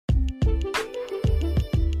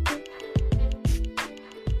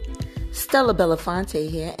Stella Belafonte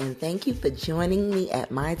here, and thank you for joining me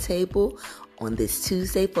at my table on this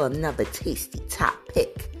Tuesday for another tasty top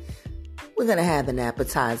pick. We're going to have an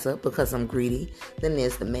appetizer because I'm greedy. Then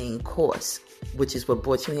there's the main course, which is what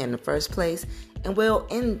brought you here in the first place. And we'll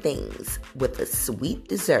end things with a sweet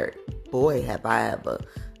dessert. Boy, have I ever.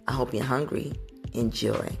 I hope you're hungry.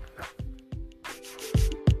 Enjoy.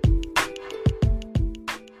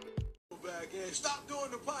 Stop doing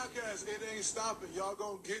the podcast. It ain't stopping. Y'all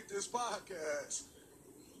gonna get this podcast.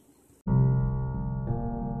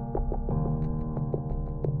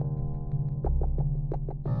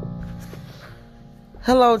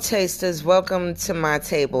 Hello, tasters. Welcome to my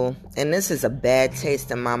table. And this is a bad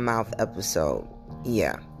taste in my mouth episode.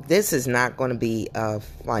 Yeah, this is not going to be a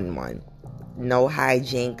fun one. No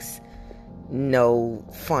hijinks. No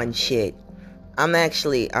fun shit. I'm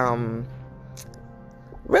actually,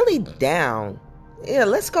 really down. Yeah,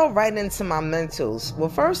 let's go right into my mentals. Well,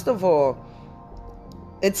 first of all,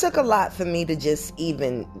 it took a lot for me to just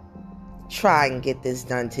even try and get this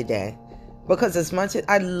done today. Because as much as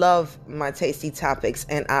I love my tasty topics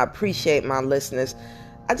and I appreciate my listeners,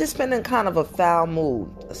 I just been in kind of a foul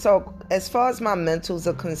mood. So as far as my mentals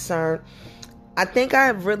are concerned, I think I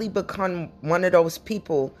have really become one of those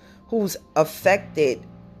people who's affected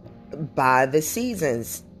by the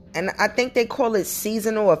seasons. And I think they call it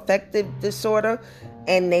seasonal affective disorder,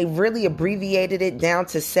 and they really abbreviated it down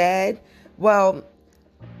to SAD. Well,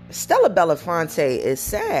 Stella Belafonte is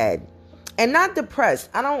sad and not depressed.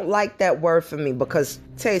 I don't like that word for me because,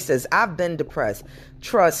 tasters, I've been depressed.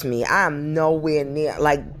 Trust me, I am nowhere near.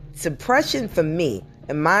 Like, depression for me,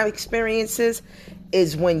 in my experiences,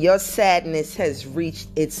 is when your sadness has reached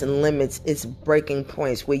its limits, its breaking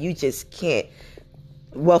points, where you just can't.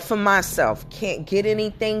 Well, for myself, can't get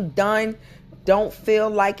anything done, don't feel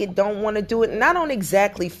like it, don't want to do it. And I don't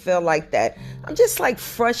exactly feel like that. I'm just like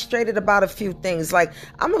frustrated about a few things. Like,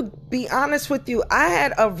 I'm going to be honest with you. I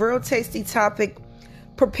had a real tasty topic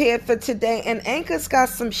prepared for today, and Anchor's got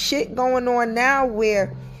some shit going on now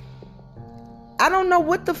where I don't know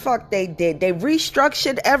what the fuck they did. They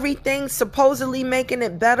restructured everything, supposedly making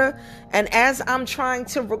it better. And as I'm trying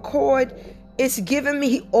to record, it's giving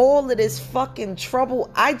me all of this fucking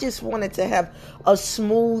trouble. I just wanted to have a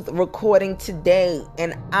smooth recording today,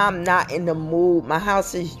 and I'm not in the mood. My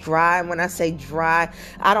house is dry. When I say dry,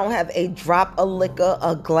 I don't have a drop of liquor,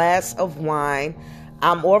 a glass of wine.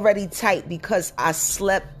 I'm already tight because I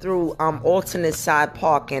slept through alternate side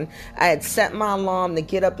parking. I had set my alarm to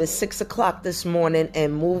get up at 6 o'clock this morning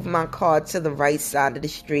and move my car to the right side of the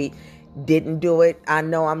street. Didn't do it. I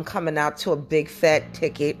know I'm coming out to a big fat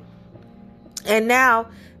ticket. And now,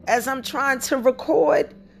 as I'm trying to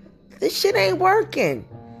record, this shit ain't working.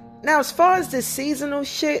 Now, as far as the seasonal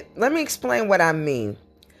shit, let me explain what I mean.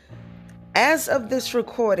 As of this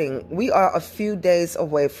recording, we are a few days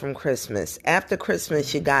away from Christmas. After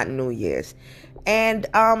Christmas, you got New Year's. And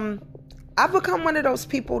I've become one of those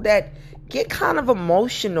people that get kind of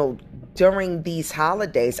emotional during these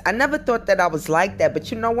holidays. I never thought that I was like that,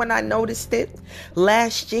 but you know when I noticed it?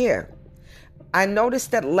 Last year. I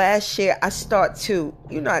noticed that last year I start to,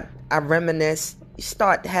 I reminisce,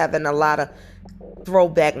 start having a lot of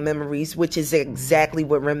throwback memories, which is exactly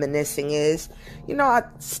what reminiscing is. I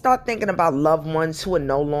start thinking about loved ones who are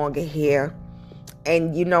no longer here.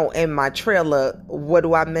 And, in my trailer, what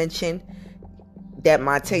do I mention? That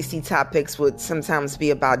my tasty topics would sometimes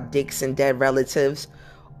be about dicks and dead relatives,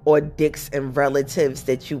 or dicks and relatives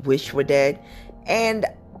that you wish were dead. And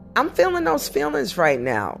I'm feeling those feelings right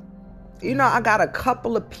now. I got a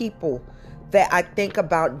couple of people that I think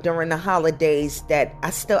about during the holidays that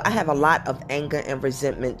I have a lot of anger and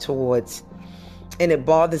resentment towards. And it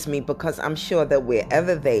bothers me because I'm sure that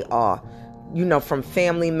wherever they are, from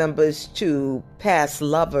family members to past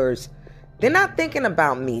lovers, they're not thinking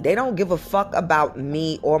about me. They don't give a fuck about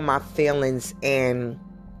me or my feelings. And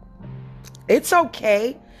it's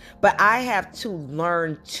okay, but I have to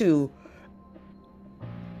learn to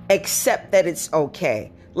accept that it's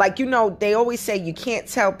okay. Like, they always say you can't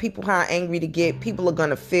tell people how angry to get. People are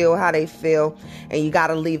going to feel how they feel, and you got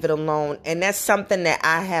to leave it alone. And that's something that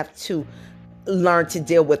I have to learn to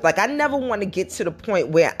deal with. Like, I never want to get to the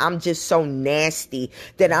point where I'm just so nasty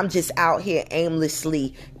that I'm just out here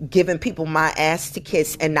aimlessly giving people my ass to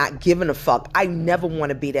kiss and not giving a fuck. I never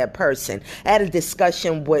want to be that person. I had a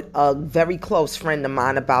discussion with a very close friend of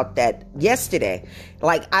mine about that yesterday.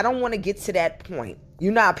 Like, I don't want to get to that point.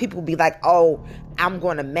 How people be like, oh, I'm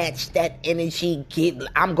going to match that energy.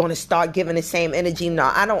 I'm going to start giving the same energy. No,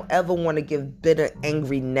 I don't ever want to give bitter,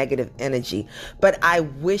 angry, negative energy. But I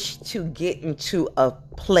wish to get into a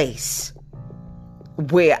place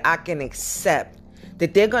where I can accept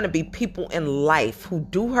that there are going to be people in life who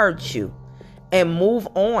do hurt you and move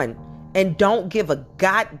on and don't give a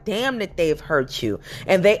goddamn that they've hurt you.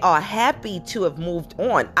 And they are happy to have moved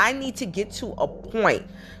on. I need to get to a point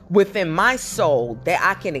within my soul that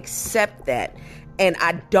I can accept that. And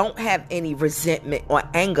I don't have any resentment or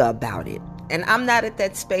anger about it. And I'm not at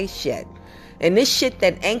that space yet. And this shit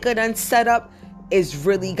that Anchor done set up is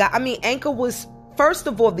really Anchor was, first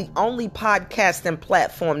of all, the only podcasting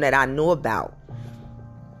platform that I knew about.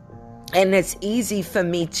 And it's easy for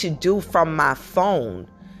me to do from my phone.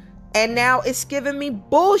 And now it's giving me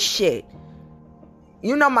bullshit.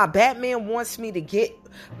 You know, my Batman wants me to get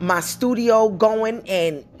my studio going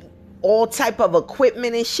and all type of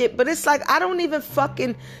equipment and shit. But it's like, I don't even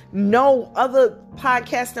fucking know other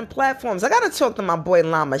podcasting platforms. I got to talk to my boy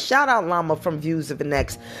Llama. Shout out Llama from Views of an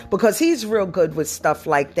X, because he's real good with stuff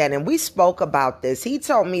like that. And we spoke about this. He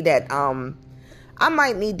told me that I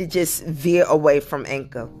might need to just veer away from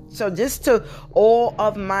Anchor. So just to all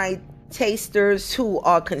of my tasters who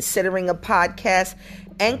are considering a podcast,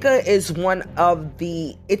 Anchor is one of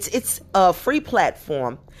the, it's a free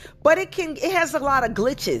platform, but it has a lot of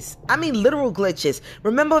glitches. I mean, literal glitches.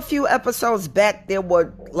 Remember a few episodes back, there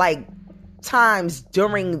were like times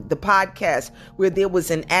during the podcast where there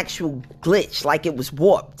was an actual glitch, like it was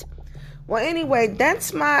warped. Well, anyway,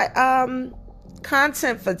 that's my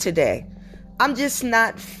content for today. I'm just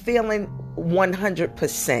not feeling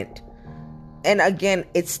 100%. And again,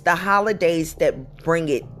 it's the holidays that bring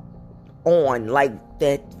it on, like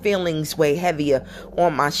that feelings weigh heavier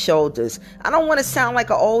on my shoulders. I don't want to sound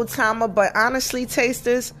like an old timer, but honestly,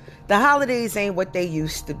 tasters, the holidays ain't what they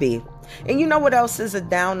used to be. And you know what else is a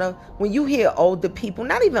downer? When you hear older people,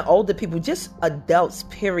 not even older people, just adults,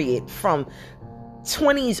 period, from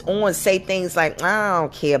 20s on say things like, I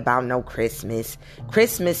don't care about no Christmas.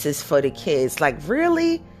 Christmas is for the kids. Like,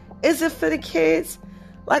 really? Is it for the kids?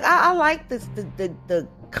 Like, I like the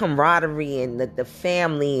camaraderie and the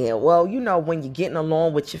family. And, well, you know, when you're getting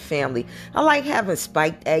along with your family. I like having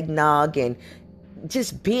spiked eggnog and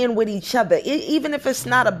just being with each other. Even if it's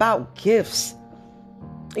not about gifts.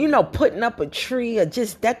 You know, putting up a tree or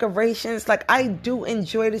just decorations. Like, I do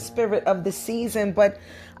enjoy the spirit of the season, but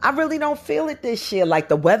I really don't feel it this year. Like,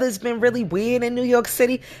 the weather's been really weird in New York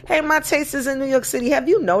City. Hey, my taste is in New York City. Have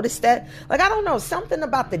you noticed that? Like, I don't know. Something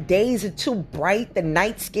about the days are too bright. The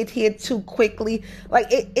nights get here too quickly. Like,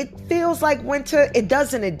 it feels like winter. It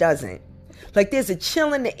doesn't. Like, there's a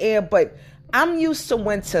chill in the air, but I'm used to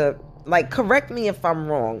winter. Like, correct me if I'm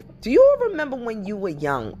wrong. Do you all remember when you were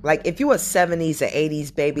young? Like, if you were 70s or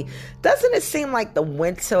 80s baby, doesn't it seem like the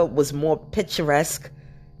winter was more picturesque?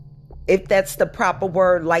 If that's the proper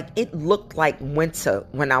word. Like, it looked like winter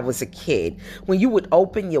when I was a kid. When you would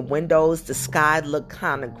open your windows, the sky looked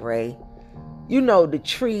kind of gray. You know, the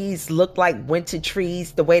trees looked like winter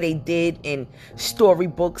trees, the way they did in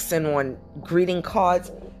storybooks and on greeting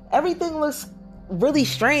cards. Everything looks really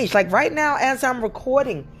strange. Like, right now, as I'm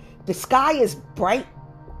recording, the sky is bright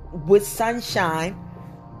with sunshine.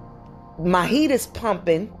 My heat is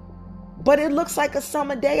pumping, but it looks like a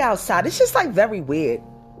summer day outside. It's just like very weird.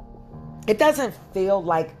 It doesn't feel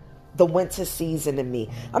like the winter season to me.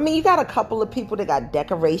 I mean, you got a couple of people that got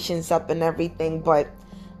decorations up and everything, but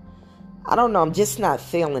I don't know. I'm just not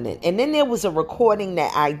feeling it. And then there was a recording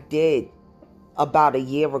that I did about a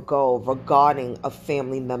year ago regarding a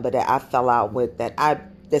family member that I fell out with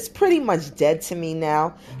that's pretty much dead to me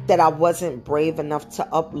now, that I wasn't brave enough to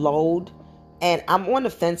upload. And I'm on the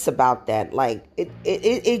fence about that. Like,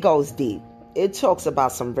 it goes deep. It talks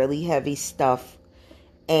about some really heavy stuff.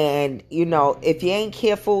 And, you know, if you ain't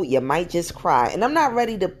careful, you might just cry. And I'm not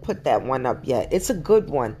ready to put that one up yet. It's a good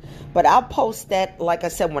one. But I'll post that, like I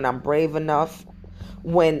said, when I'm brave enough,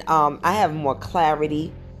 when I have more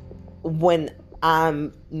clarity, when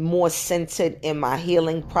I'm more centered in my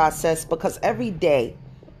healing process. Because every day,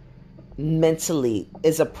 mentally,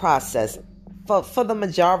 is a process for the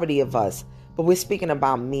majority of us. But we're speaking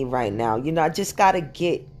about me right now. You know, I just got to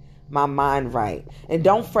get my mind right. And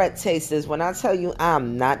don't fret, tasters. When I tell you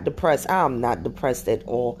I'm not depressed, I'm not depressed at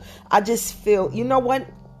all. I just feel, you know what?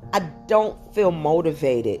 I don't feel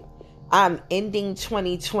motivated. I'm ending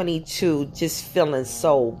 2022 just feeling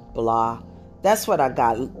so blah. That's what I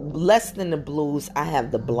got. Less than the blues, I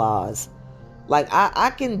have the blahs. Like,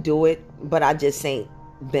 I can do it, but I just ain't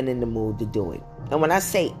been in the mood to do it. And when I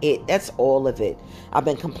say it, that's all of it. I've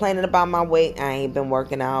been complaining about my weight. I ain't been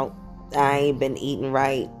working out. I ain't been eating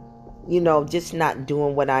right. You know, just not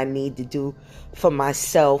doing what I need to do for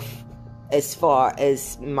myself as far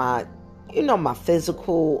as my, you know, my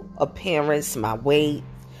physical appearance, my weight,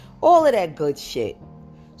 all of that good shit.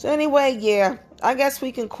 So anyway, yeah, I guess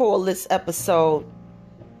we can call this episode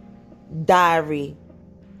diary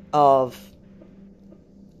of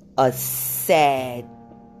a sad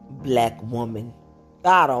black woman.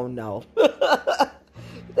 I don't know.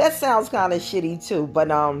 That sounds kind of shitty too, but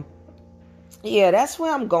yeah, that's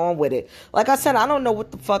where I'm going with it. Like I said, I don't know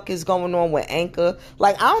what the fuck is going on with Anchor.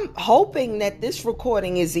 Like, I'm hoping that this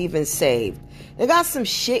recording is even saved. They got some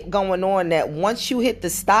shit going on that once you hit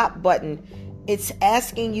the stop button, it's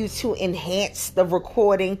asking you to enhance the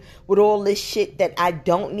recording with all this shit that I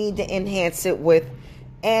don't need to enhance it with.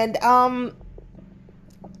 And I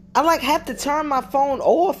like have to turn my phone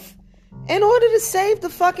off in order to save the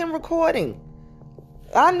fucking recording.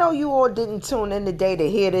 I know you all didn't tune in today to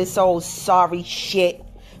hear this old sorry shit,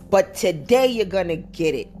 but today you're gonna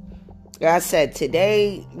get it. Like I said,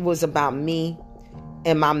 today was about me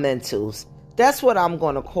and my mentals. That's what I'm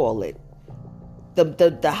gonna call it.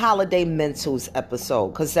 The holiday mentals episode,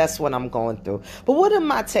 because that's what I'm going through. But what are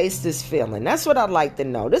my tasters feeling? That's what I'd like to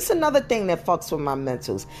know. This is another thing that fucks with my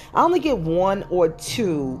mentals. I only get 1 or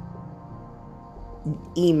 2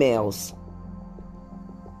 emails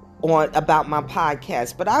about my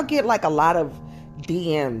podcast, but I'll get like a lot of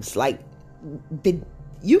DMs. Like,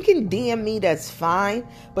 you can DM me, that's fine,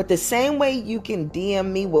 but the same way you can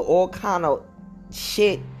DM me with all kind of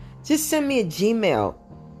shit, just send me a Gmail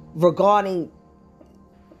regarding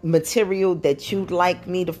material that you'd like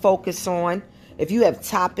me to focus on. If you have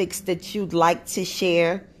topics that you'd like to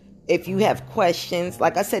share, if you have questions,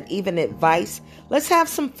 like I said, even advice, let's have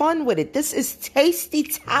some fun with it. This is Tasty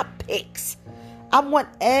Topics. I want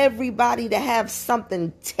everybody to have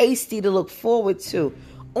something tasty to look forward to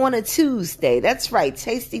on a Tuesday. That's right,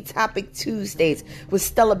 Tasty Topic Tuesdays with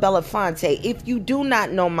Stella Belafonte. If you do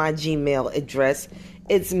not know my Gmail address,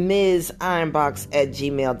 it's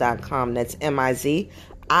mizironbox@gmail.com. That's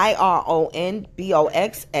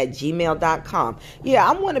MIZIRONBOX@gmail.com. Yeah,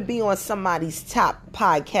 I want to be on somebody's top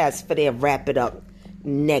podcast for their wrap it up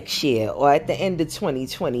next year or at the end of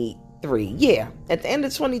 2023. Yeah, at the end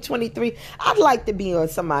of 2023, I'd like to be on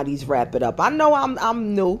somebody's wrap it up. I know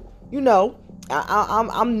I'm new, you know,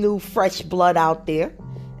 I'm new, fresh blood out there,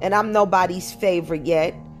 and I'm nobody's favorite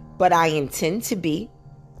yet, but I intend to be.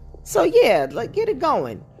 So yeah, like, get it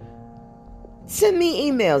going. Send me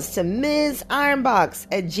emails to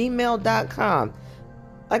mizironbox@gmail.com.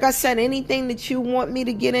 Like I said, anything that you want me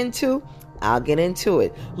to get into, I'll get into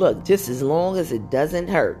it. Look, just as long as it doesn't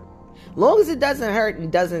hurt. Long as it doesn't hurt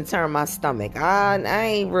and doesn't turn my stomach. I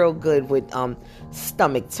ain't real good with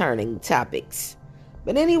stomach turning topics.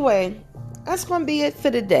 But anyway, that's going to be it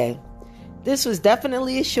for today. This was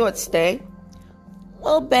definitely a short stay. A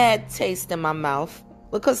little bad taste in my mouth.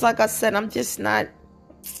 Because like I said, I'm just not, I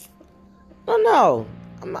don't know.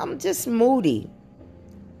 I'm just moody.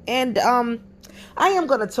 And I am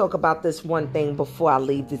going to talk about this one thing before I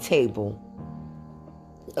leave the table.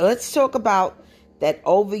 Let's talk about that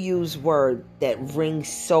overused word that rings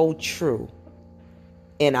so true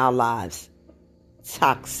in our lives.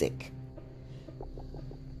 Toxic.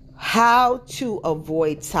 How to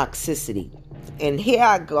avoid toxicity. And here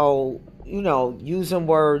I go, you know, using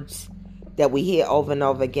words that we hear over and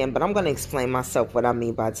over again, but I'm going to explain myself what I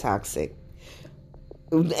mean by toxic.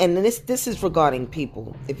 And this is regarding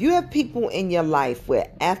people. If you have people in your life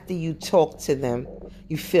where after you talk to them,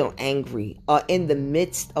 you feel angry, or in the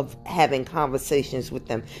midst of having conversations with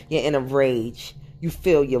them, you're in a rage, you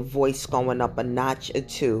feel your voice going up a notch or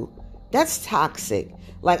 2, that's toxic.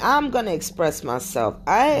 Like, I'm going to express myself.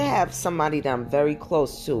 I have somebody that I'm very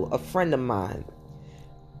close to, a friend of mine.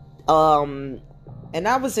 And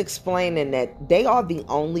I was explaining that they are the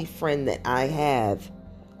only friend that I have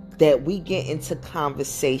that we get into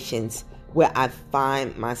conversations where I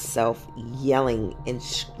find myself yelling and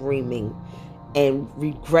screaming and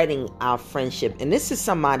regretting our friendship. And this is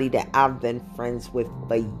somebody that I've been friends with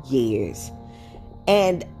for years.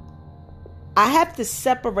 And I have to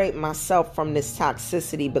separate myself from this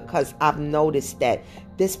toxicity because I've noticed that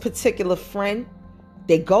this particular friend,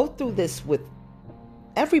 they go through this with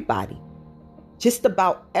everybody. Just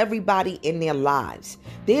about everybody in their lives.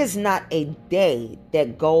 There's not a day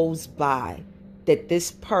that goes by that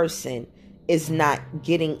this person is not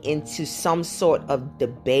getting into some sort of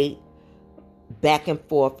debate, back and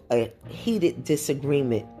forth, a heated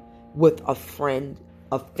disagreement with a friend,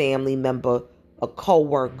 a family member, a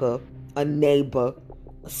coworker, a neighbor,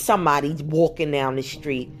 somebody walking down the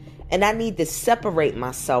street. And I need to separate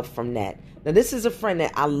myself from that. Now, this is a friend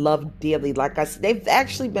that I love dearly. Like I said, they've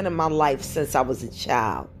actually been in my life since I was a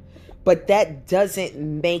child. But that doesn't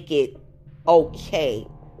make it okay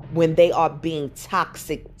when they are being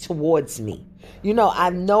toxic towards me. You know,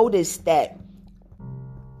 I've noticed that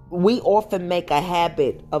we often make a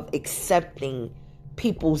habit of accepting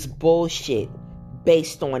people's bullshit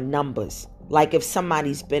based on numbers. Like if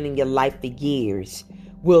somebody's been in your life for years,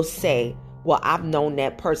 we'll say, well, I've known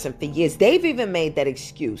that person for years. They've even made that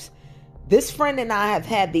excuse. This friend and I have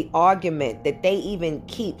had the argument that they even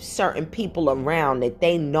keep certain people around that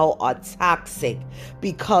they know are toxic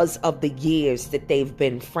because of the years that they've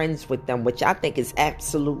been friends with them, which I think is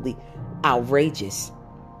absolutely outrageous.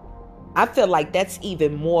 I feel like that's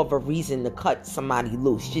even more of a reason to cut somebody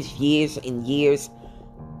loose. Just years and years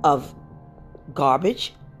of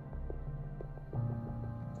garbage,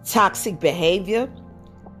 toxic behavior.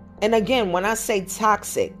 And again, when I say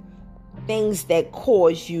toxic, things that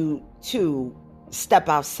cause you to step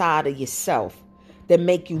outside of yourself, that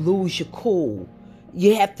make you lose your cool.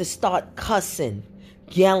 You have to start cussing,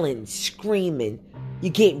 yelling, screaming. You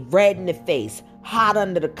get red in the face, hot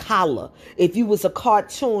under the collar. If you was a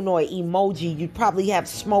cartoon or an emoji, you'd probably have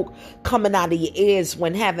smoke coming out of your ears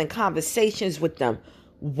when having conversations with them.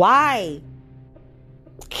 Why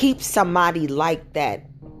keep somebody like that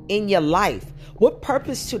in your life? What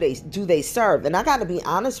purpose do they serve? And I got to be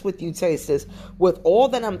honest with you, tasters, with all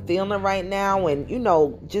that I'm feeling right now and,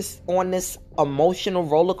 just on this emotional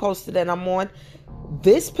roller coaster that I'm on,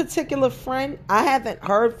 this particular friend, I haven't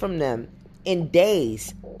heard from them in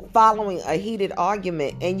days following a heated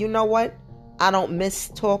argument. And you know what? I don't miss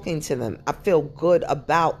talking to them. I feel good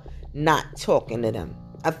about not talking to them.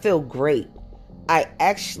 I feel great. I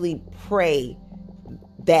actually pray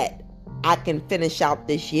that I can finish out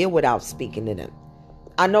this year without speaking to them.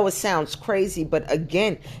 I know it sounds crazy, but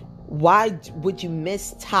again, why would you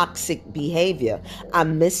miss toxic behavior? I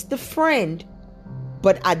miss the friend,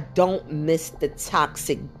 but I don't miss the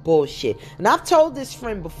toxic bullshit. And I've told this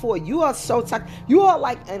friend before, you are so toxic. You are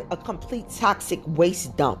like a complete toxic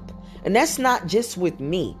waste dump. And that's not just with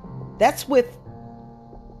me. That's with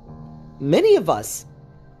many of us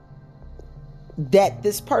that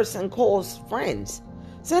this person calls friends.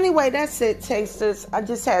 So anyway, that's it, tasters. I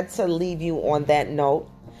just had to leave you on that note.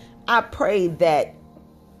 I pray that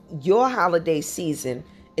your holiday season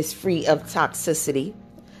is free of toxicity.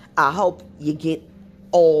 I hope you get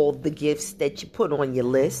all the gifts that you put on your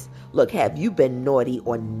list. Look, have you been naughty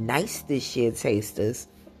or nice this year, tasters?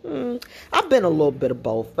 I've been a little bit of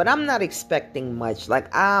both, but I'm not expecting much.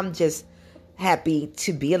 Like, I'm just happy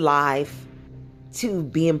to be alive, to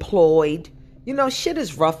be employed. Shit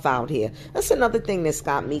is rough out here. That's another thing that's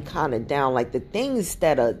got me kind of down. Like the things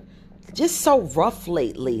that are just so rough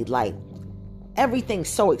lately. Like everything's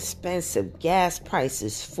so expensive. Gas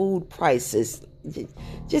prices, food prices,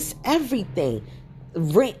 just everything.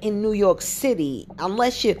 Rent in New York City.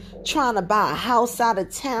 Unless you're trying to buy a house out of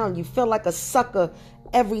town, you feel like a sucker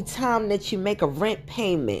every time that you make a rent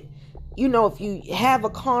payment. If you have a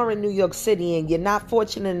car in New York City and you're not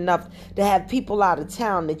fortunate enough to have people out of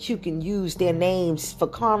town that you can use their names for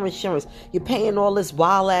car insurance, you're paying all this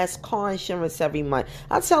wild-ass car insurance every month.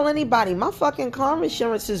 I tell anybody, my fucking car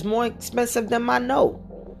insurance is more expensive than my note.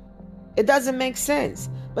 It doesn't make sense.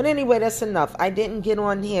 But anyway, that's enough. I didn't get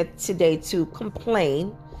on here today to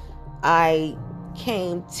complain. I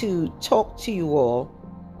came to talk to you all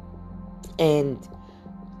and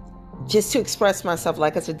just to express myself.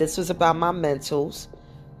 Like I said, this was about my mentals.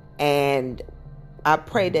 And I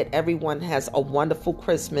pray that everyone has a wonderful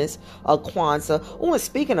Christmas, a Kwanzaa. Oh, and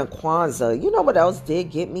speaking of Kwanzaa, you know what else did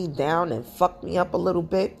get me down and fuck me up a little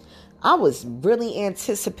bit? I was really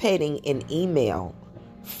anticipating an email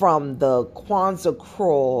from the Kwanzaa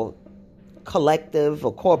Crawl collective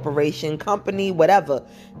or corporation, company, whatever.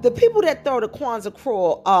 The people that throw the Kwanzaa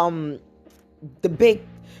Crawl, the big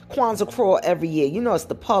Kwanzaa crawl every year. It's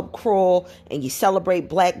the pub crawl and you celebrate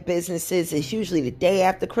black businesses. It's usually the day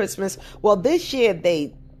after Christmas. Well, this year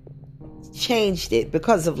they changed it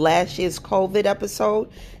because of last year's COVID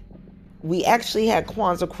episode. We actually had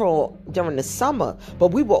Kwanzaa crawl during the summer, but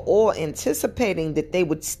we were all anticipating that they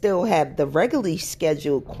would still have the regularly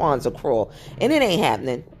scheduled Kwanzaa crawl, and it ain't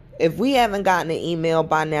happening. If we haven't gotten an email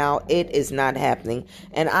by now, it is not happening.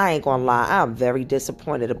 And I ain't gonna lie, I'm very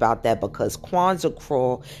disappointed about that because Kwanzaa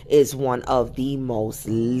Crawl is one of the most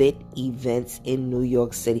lit events in New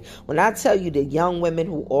York City. When I tell you the young women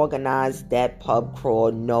who organize that pub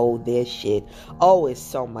crawl know their shit. Oh, it's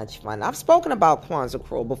so much fun. I've spoken about Kwanzaa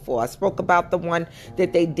Crawl before. I spoke about the one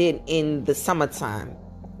that they did in the summertime.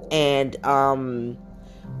 And,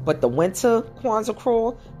 but the winter Kwanzaa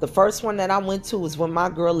Crawl, the first one that I went to was with my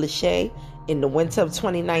girl Lachey in the winter of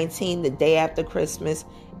 2019, the day after Christmas.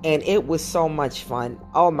 And it was so much fun.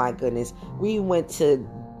 Oh my goodness. We went to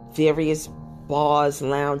various bars,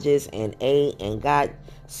 lounges, and ate and got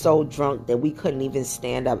so drunk that we couldn't even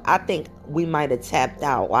stand up. I think we might have tapped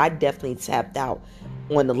out. Well, I definitely tapped out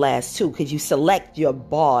on the last two, because you select your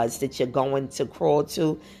bars that you're going to crawl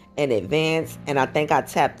to in advance. And I think I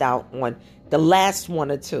tapped out on the last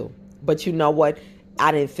one or two. But you know what?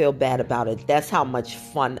 I didn't feel bad about it. That's how much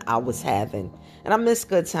fun I was having. And I miss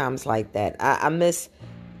good times like that. I miss,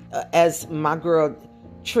 as my girl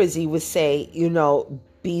Trizzy would say,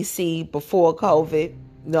 BC, before COVID.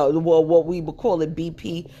 No, well, what we would call it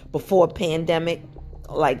BP, before pandemic.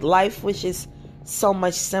 Like, life was just so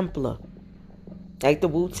much simpler. Like the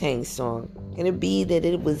Wu-Tang song. Can it be that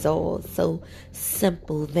it was all so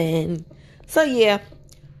simple then? So yeah,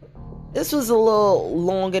 this was a little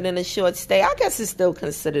longer than a short stay. I guess it's still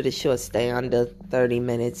considered a short stay, under 30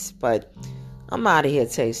 minutes. But I'm out of here,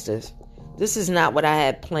 tasters. This is not what I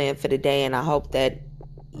had planned for today, and I hope that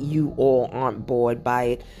you all aren't bored by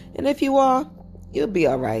it. And if you are, you'll be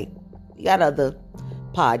all right. You got other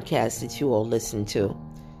podcasts that you all listen to.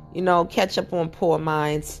 Catch up on Poor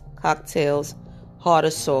Minds, Cocktails, Hard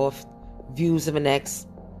or Soft, Views of an Ex,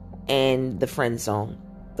 and The Friend Zone.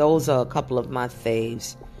 Those are a couple of my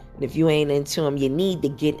faves. And if you ain't into them, you need to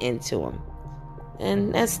get into them.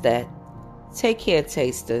 And that's that. Take care,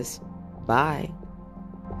 tasters. Bye.